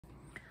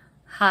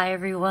Hi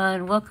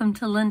everyone, welcome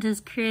to Linda's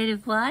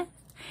Creative Life,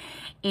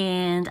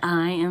 and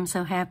I am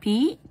so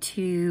happy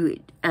to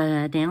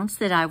announce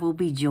that I will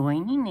be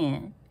joining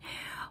in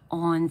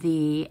on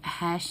the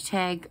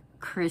hashtag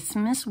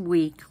Christmas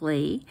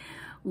Weekly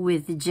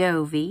with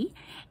Jovi,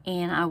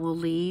 and I will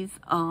leave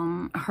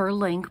her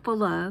link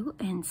below,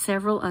 and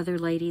several other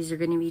ladies are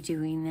going to be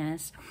doing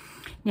this.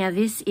 Now,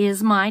 this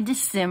is my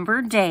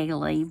December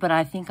daily, but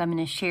I think I'm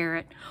going to share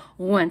it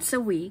once a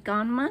week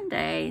on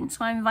Monday, and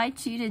so I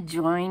invite you to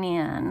join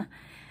in.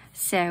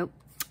 So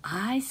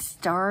I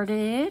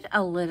started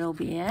a little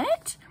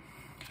bit,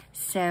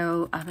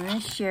 so I'm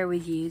going to share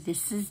with you.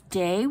 This is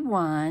day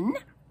one.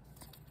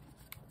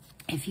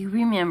 If you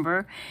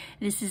remember,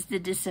 this is the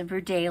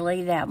December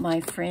daily that my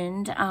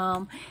friend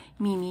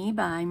Mimi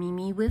by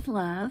Mimi with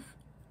Love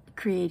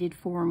created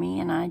for me,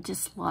 and I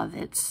just love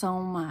it so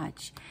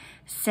much.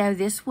 So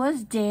this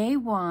was day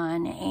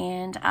one,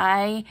 and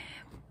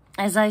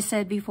as I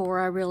said before,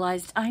 I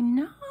realized I'm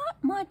not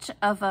much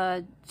of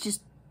a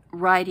just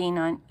writing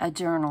on a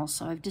journal,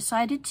 so I've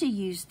decided to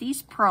use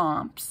these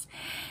prompts,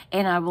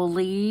 and I will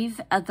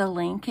leave the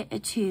link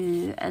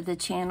to the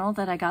channel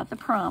that I got the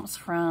prompts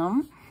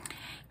from,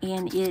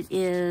 and it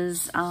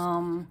is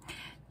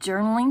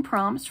journaling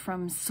prompts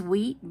from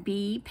Sweet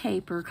Bee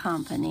Paper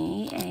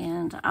Company,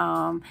 and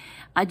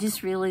I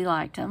just really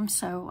liked them,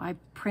 so I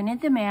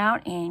printed them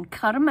out and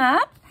cut them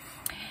up.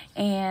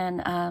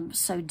 And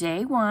so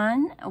day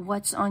one,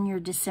 what's on your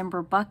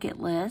December bucket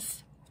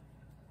list?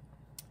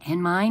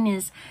 And mine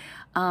is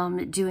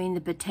doing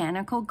the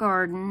Botanical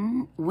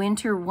Garden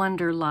Winter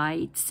Wonder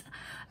Lights.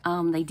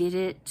 They did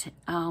it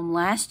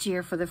last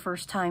year for the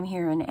first time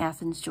here in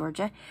Athens,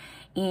 Georgia,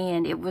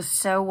 and it was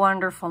so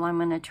wonderful. I'm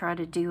going to try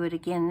to do it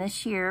again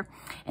this year,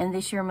 and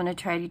this year I'm going to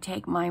try to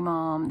take my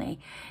mom.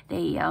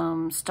 They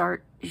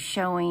start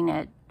showing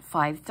at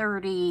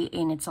 5:30,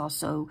 and it's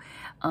also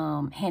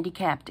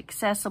handicapped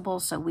accessible,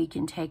 so we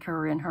can take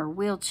her in her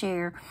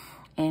wheelchair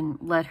and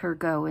let her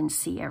go and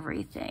see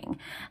everything.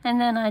 And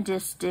then I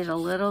just did a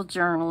little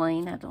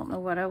journaling. I don't know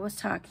what I was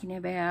talking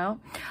about.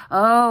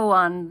 Oh,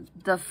 on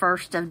the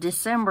 1st of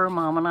December,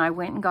 Mom and I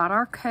went and got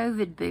our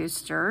COVID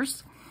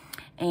boosters,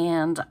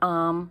 and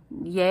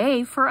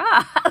yay for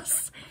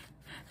us.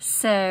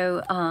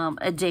 So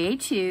a day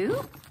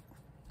two,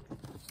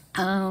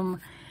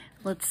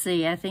 let's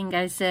see, I think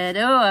I said,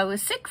 oh, I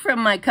was sick from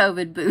my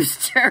COVID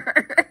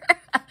booster.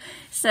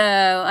 So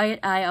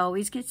I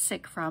always get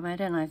sick from it,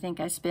 and I think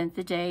I spent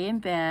the day in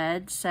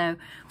bed. So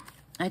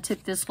I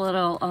took this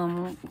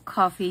little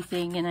coffee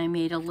thing, and I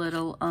made a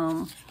little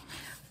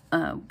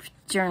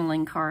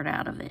journaling card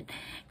out of it.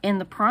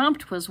 And the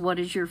prompt was, what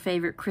is your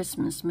favorite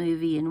Christmas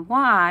movie and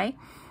why?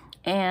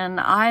 And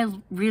I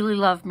really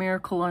love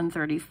Miracle on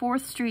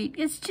 34th Street.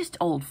 It's just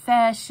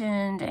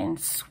old-fashioned and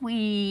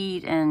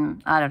sweet,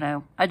 and I don't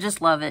know. I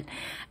just love it.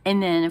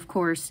 And then, of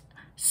course,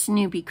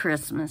 Snoopy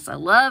Christmas. I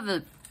love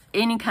it.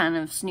 Any kind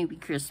of Snoopy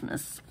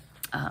Christmas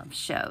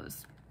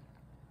shows.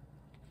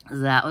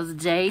 That was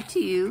day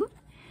two.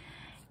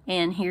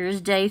 And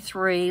here's day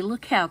three.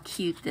 Look how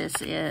cute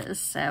this is.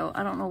 So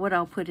I don't know what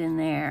I'll put in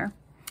there.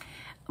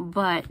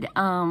 But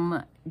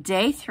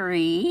day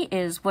three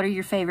is, what are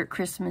your favorite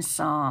Christmas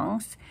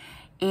songs?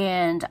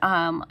 And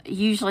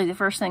usually the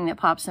first thing that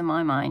pops in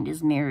my mind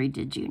is Mary,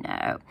 Did You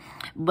Know?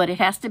 But it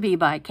has to be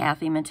by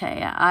Kathy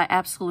Mattea. I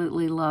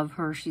absolutely love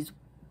her. She's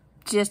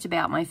just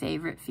about my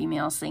favorite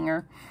female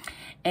singer.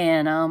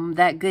 And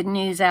that Good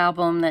News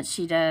album that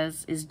she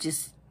does is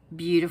just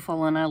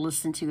beautiful, and I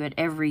listen to it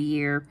every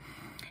year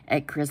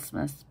at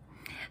Christmas.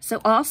 So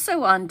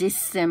also on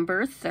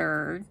December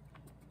 3rd,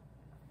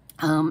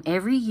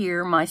 every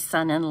year my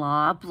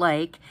son-in-law,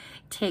 Blake,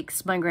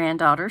 takes my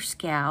granddaughter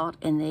Scout,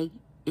 and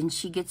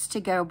she gets to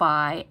go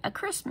buy a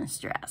Christmas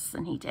dress,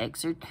 and he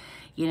takes her,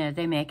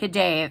 they make a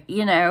day of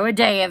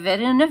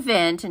it, an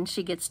event, and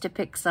she gets to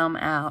pick some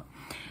out.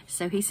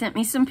 So he sent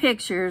me some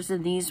pictures,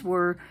 and these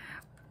were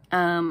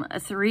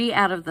 3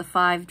 out of the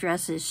 5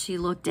 dresses she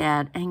looked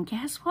at. And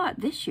guess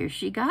what? This year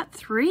she got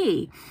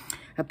 3.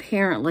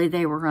 Apparently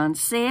they were on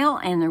sale,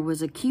 and there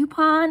was a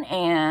coupon,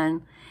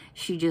 and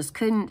she just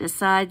couldn't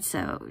decide.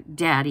 So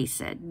Daddy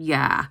said,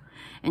 yeah.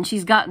 And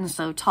she's gotten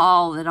so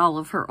tall that all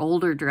of her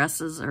older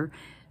dresses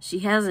she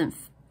hasn't,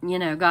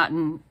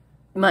 gotten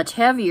much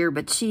heavier,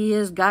 but she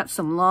has got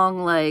some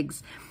long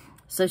legs.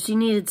 So she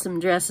needed some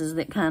dresses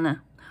that kind of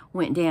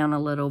went down a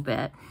little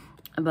bit,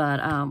 but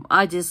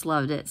I just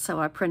loved it, so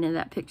I printed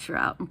that picture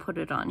out and put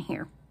it on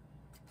here.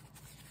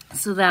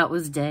 So that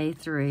was day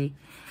 3.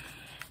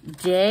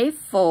 Day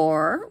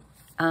 4,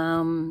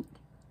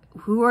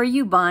 who are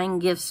you buying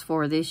gifts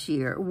for this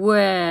year?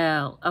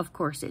 Well, of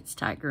course it's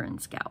Tiger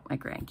and Scout, my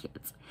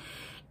grandkids.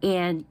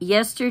 And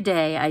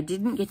yesterday I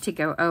didn't get to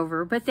go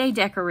over, but they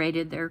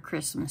decorated their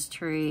Christmas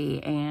tree,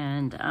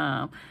 and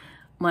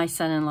my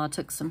son-in-law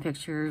took some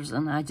pictures,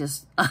 and I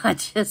just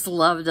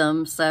loved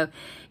them. So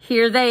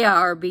here they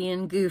are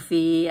being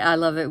goofy. I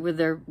love it with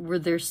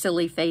their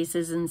silly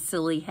faces and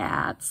silly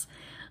hats.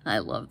 I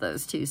love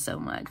those two so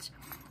much.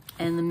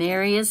 and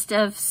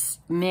the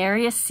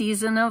merriest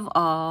season of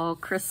all,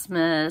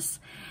 Christmas.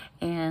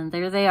 And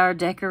there they are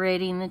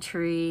decorating the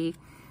tree,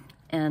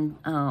 and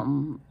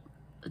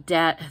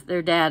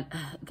their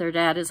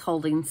dad is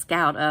holding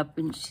Scout up,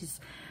 and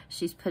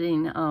she's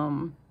putting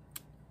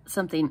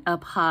something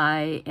up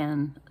high,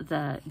 and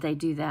they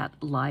do that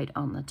light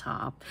on the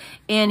top.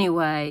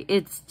 Anyway,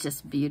 it's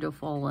just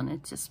beautiful, and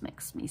it just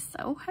makes me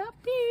so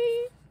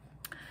happy.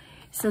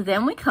 So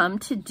then we come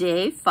to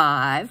day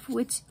 5,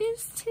 which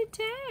is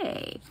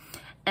today.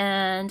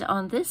 And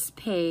on this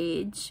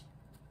page,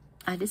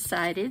 I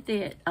decided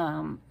that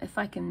if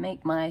I can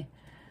make my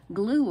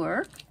glue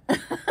work,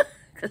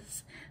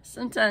 because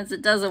sometimes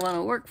it doesn't want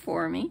to work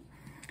for me.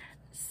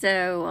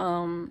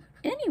 So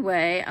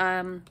anyway,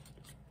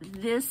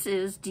 this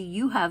is, do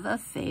you have a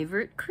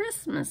favorite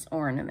Christmas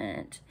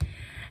ornament?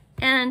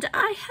 And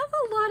I have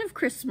a lot of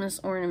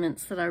Christmas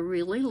ornaments that I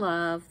really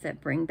love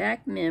that bring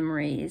back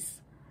memories.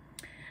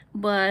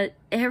 But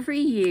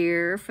every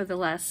year, for the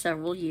last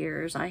several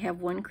years, I have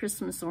one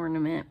Christmas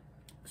ornament.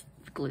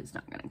 The glue's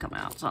not going to come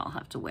out, so I'll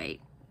have to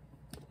wait.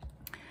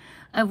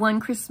 I have one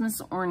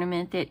Christmas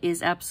ornament that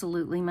is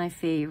absolutely my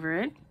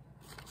favorite.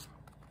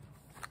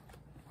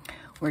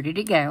 Where did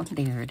it go?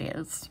 There it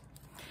is.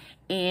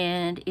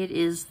 And it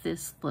is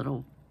this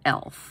little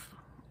elf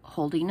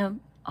holding a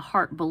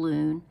heart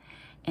balloon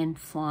and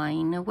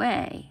flying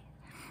away.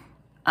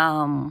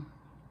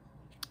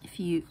 If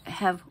you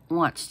have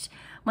watched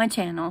my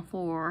channel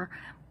for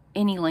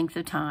any length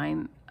of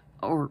time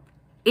or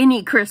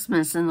any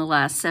Christmas in the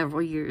last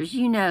several years,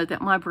 you know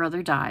that my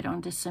brother died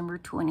on December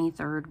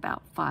 23rd,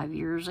 about 5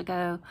 years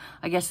ago.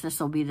 I guess this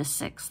will be the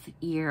 6th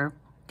year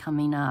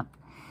coming up.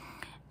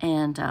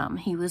 And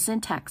he was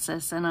in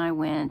Texas, and I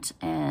went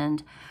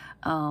and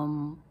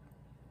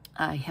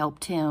I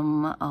helped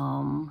him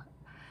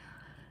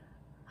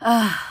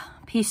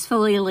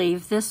peacefully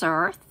leave this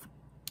earth.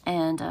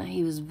 And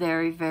he was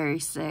very, very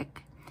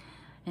sick.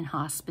 And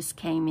hospice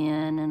came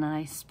in, and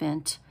I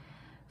spent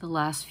the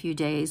last few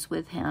days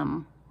with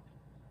him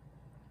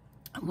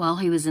while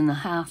he was in the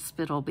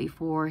hospital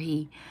before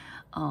he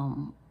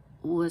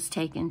was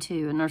taken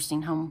to a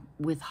nursing home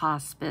with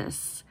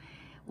hospice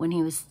when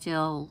he was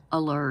still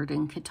alert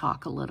and could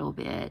talk a little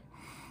bit.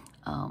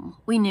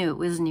 We knew it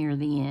was near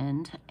the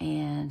end,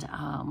 and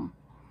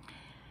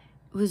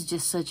it was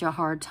just such a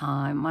hard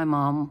time. My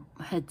mom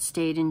had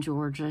stayed in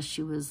Georgia.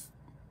 She was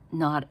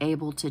not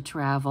able to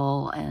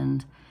travel,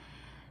 and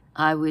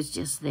I was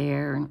just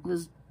there, and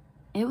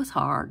it was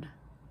hard.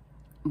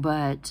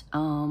 But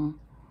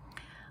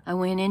I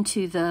went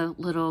into the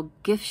little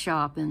gift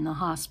shop in the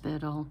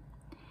hospital,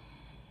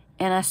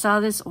 and I saw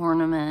this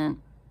ornament,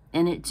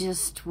 and it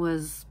just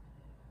was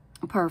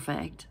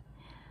perfect.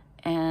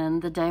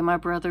 And the day my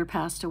brother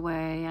passed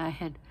away, I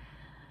had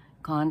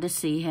gone to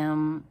see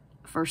him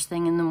first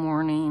thing in the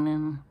morning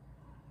and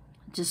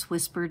just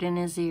whispered in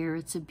his ear,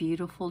 "It's a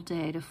beautiful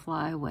day to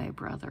fly away,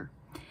 brother."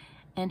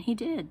 And he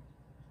did.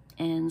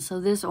 And so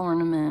this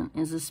ornament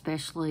is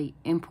especially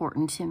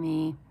important to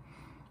me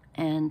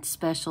and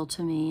special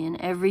to me. And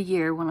every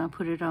year when I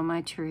put it on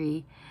my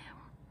tree,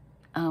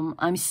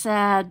 I'm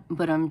sad,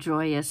 but I'm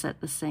joyous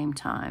at the same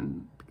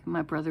time.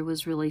 My brother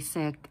was really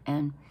sick,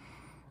 and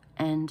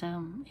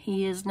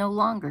he is no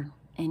longer,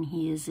 and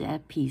he is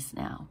at peace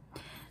now.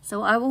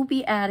 So I will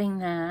be adding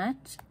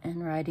that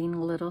and writing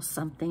a little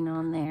something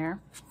on there.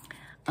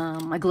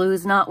 My glue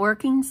is not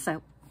working,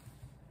 so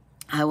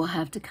I will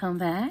have to come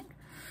back.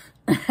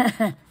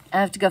 I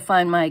have to go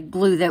find my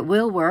glue that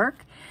will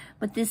work,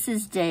 but this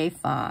is day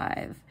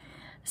 5.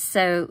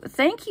 So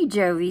thank you,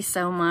 Jovi,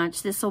 so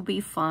much. This will be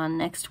fun.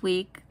 Next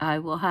week I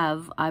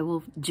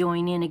will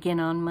join in again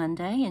on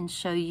Monday and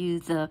show you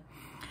the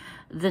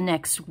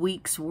next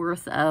week's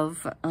worth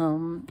of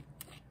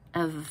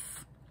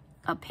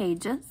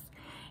pages.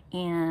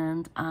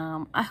 And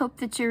I hope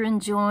that you're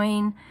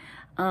enjoying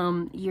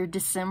your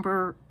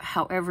December,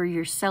 however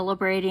you're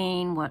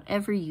celebrating,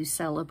 whatever you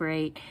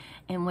celebrate,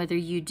 and whether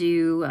you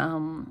do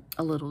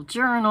a little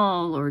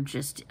journal or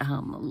just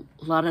a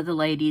lot of the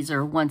ladies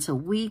are once a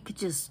week,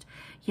 just,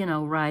 you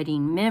know,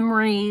 writing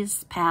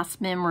memories, past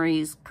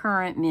memories,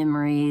 current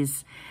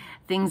memories,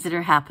 things that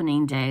are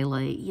happening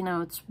daily. You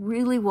know, it's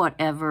really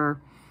whatever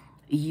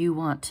you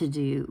want to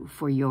do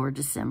for your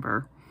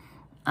December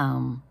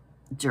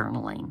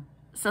journaling.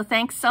 So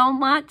thanks so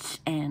much,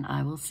 and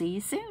I will see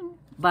you soon.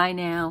 Bye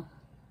now.